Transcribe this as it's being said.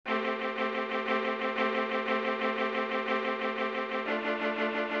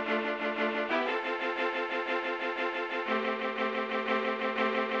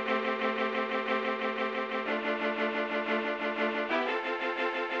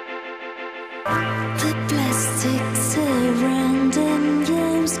The plastic surrounding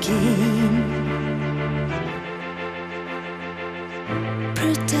your skin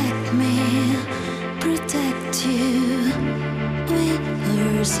protect me, protect you. We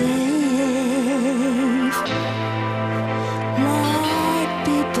are safe, like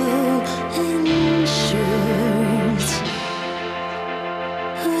people in shirts.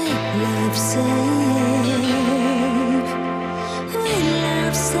 We love safe, we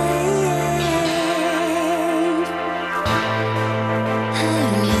love safe. How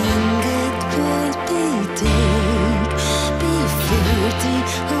long it would be take before the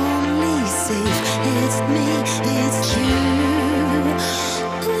only safe it's me, it's you.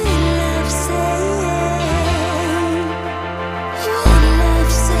 We love safe, we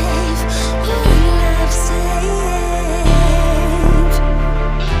love safe, we love safe.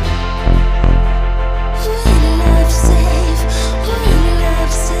 We love safe, we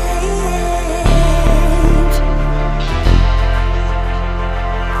love safe.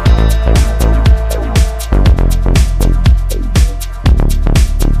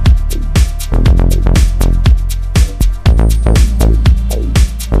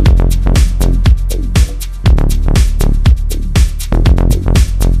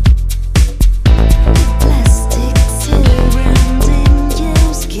 Plastic surrounding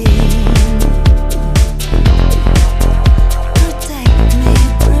your skin protect me,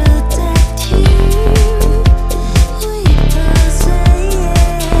 protect you. We are safe,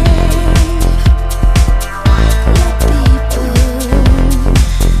 like people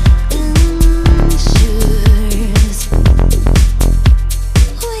in shoes.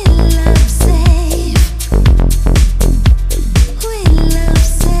 We love safe, we love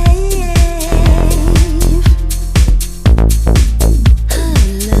safe. How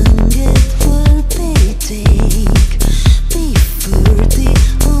long it will be take before the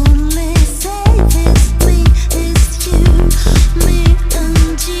only safe is me, is you, me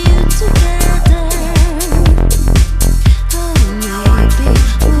and you together. Oh, maybe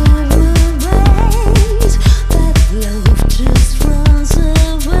we will wait, that love just runs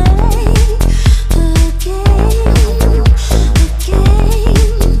away again,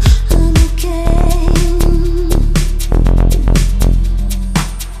 and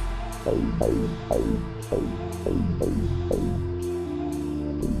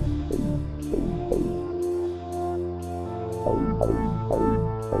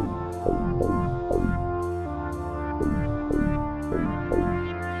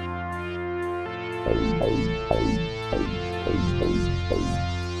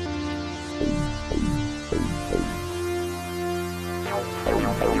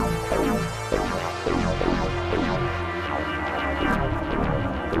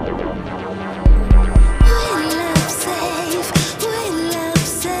we love safe, we love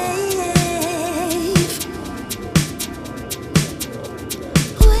safe.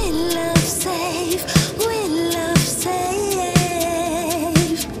 We love safe, we love safe.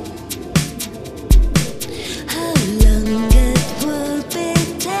 How long it will be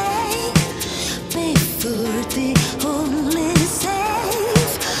take before the only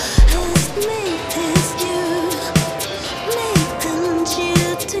safe is me, is you, me and you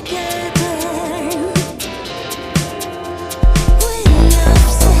together. We love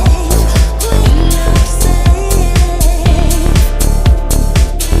safe, we love safe.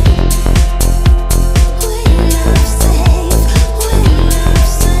 We love safe, we love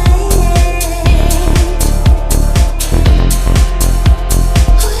safe.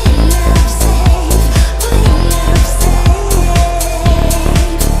 We love safe, we love safe. We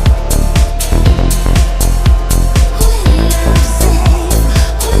love safe,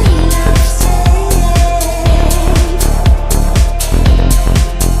 we love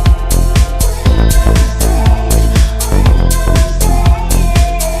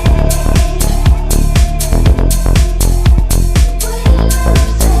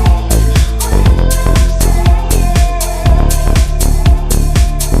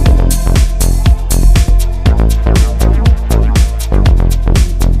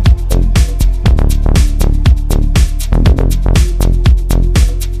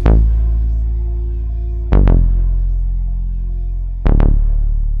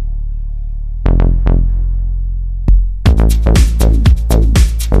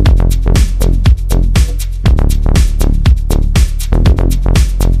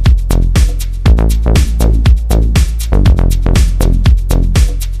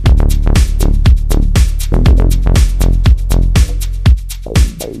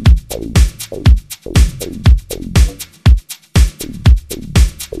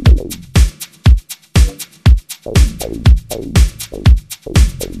Hey.